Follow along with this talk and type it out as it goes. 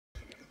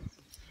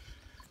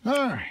All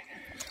right,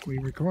 we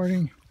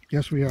recording?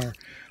 Yes, we are.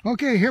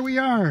 Okay, here we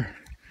are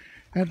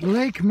at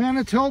Lake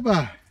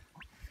Manitoba,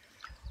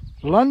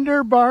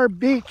 Lundar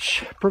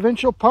Beach,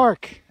 Provincial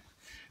Park.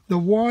 The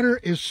water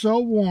is so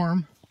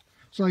warm,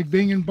 it's like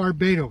being in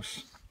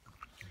Barbados.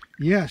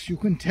 Yes, you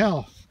can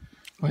tell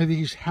by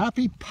these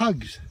happy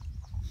pugs.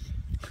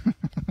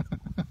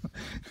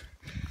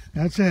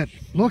 That's it.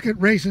 Look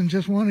at Raisin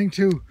just wanting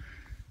to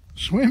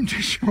swim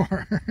to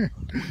shore.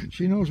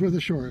 She knows where the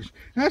shore is.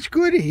 That's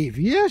good, Eve.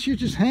 Yes, you're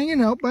just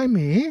hanging out by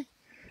me.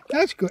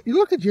 That's good. You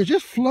look at you,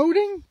 just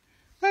floating.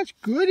 That's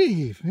good,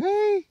 Eve.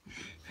 Hey,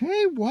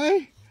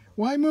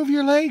 why move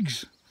your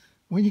legs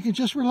when you can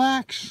just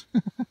relax?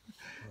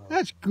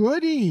 That's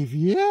good, Eve.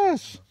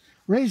 Yes.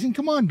 Raisin,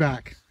 come on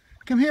back.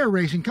 Come here,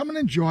 Raisin. Come and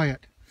enjoy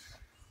it.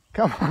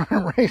 Come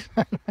on,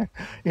 Raisin.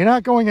 You're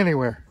not going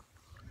anywhere.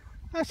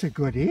 That's a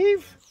good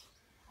Eve.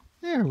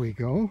 There we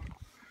go.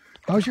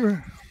 How's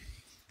your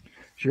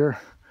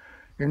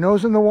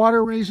nose in the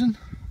water, Raisin?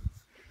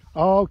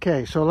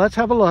 Okay, so let's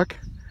have a look.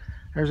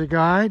 There's a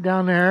guy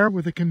down there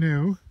with a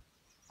canoe.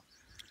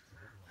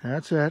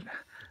 That's it.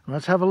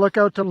 Let's have a look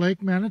out to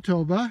Lake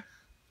Manitoba.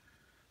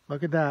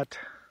 Look at that.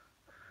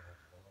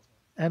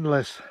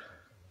 Endless.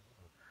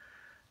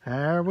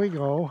 There we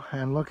go.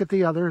 And look at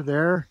the other.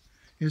 There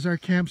is our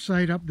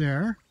campsite up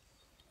there.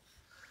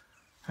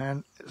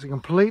 And it's a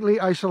completely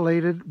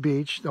isolated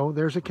beach. Oh,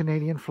 there's a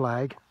Canadian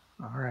flag.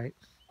 All right.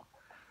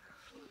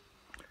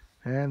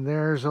 And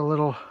there's a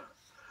little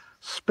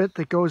spit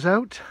that goes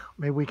out.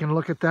 Maybe we can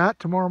look at that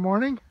tomorrow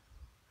morning.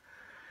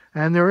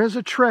 And there is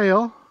a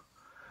trail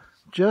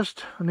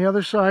just on the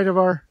other side of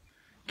our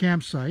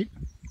campsite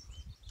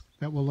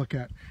that we'll look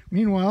at.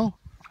 Meanwhile,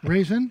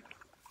 Raisin.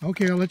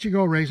 Okay, I'll let you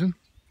go, Raisin.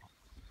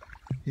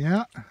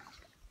 Yeah.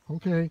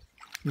 Okay.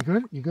 You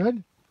good? You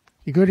good?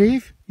 You good,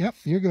 Eve? Yep,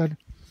 you're good.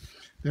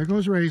 There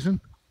goes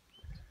Raisin.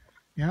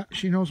 Yeah,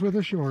 she knows where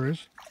the shore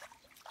is.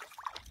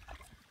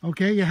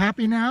 Okay, you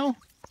happy now?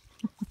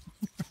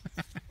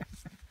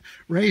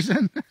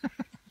 Raisin?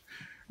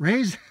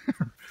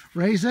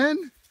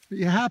 Raisin?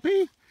 You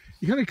happy?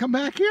 You gonna come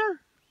back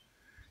here?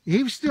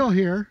 Eve's still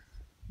here.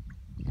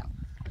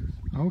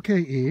 Okay,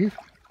 Eve.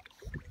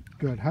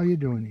 Good. How you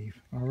doing,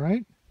 Eve? All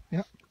right?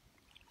 Yep.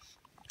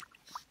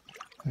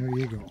 There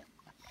you go.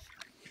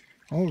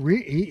 Oh,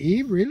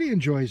 Eve really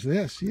enjoys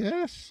this.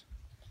 Yes.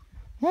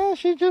 Well,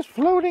 she's just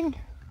floating.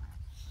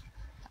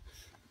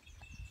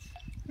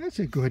 That's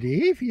a good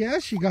Eve.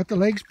 Yes, she got the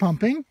legs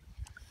pumping.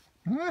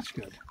 Oh, that's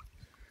good.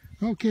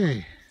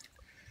 Okay.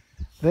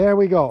 There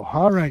we go.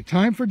 All right,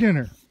 time for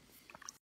dinner.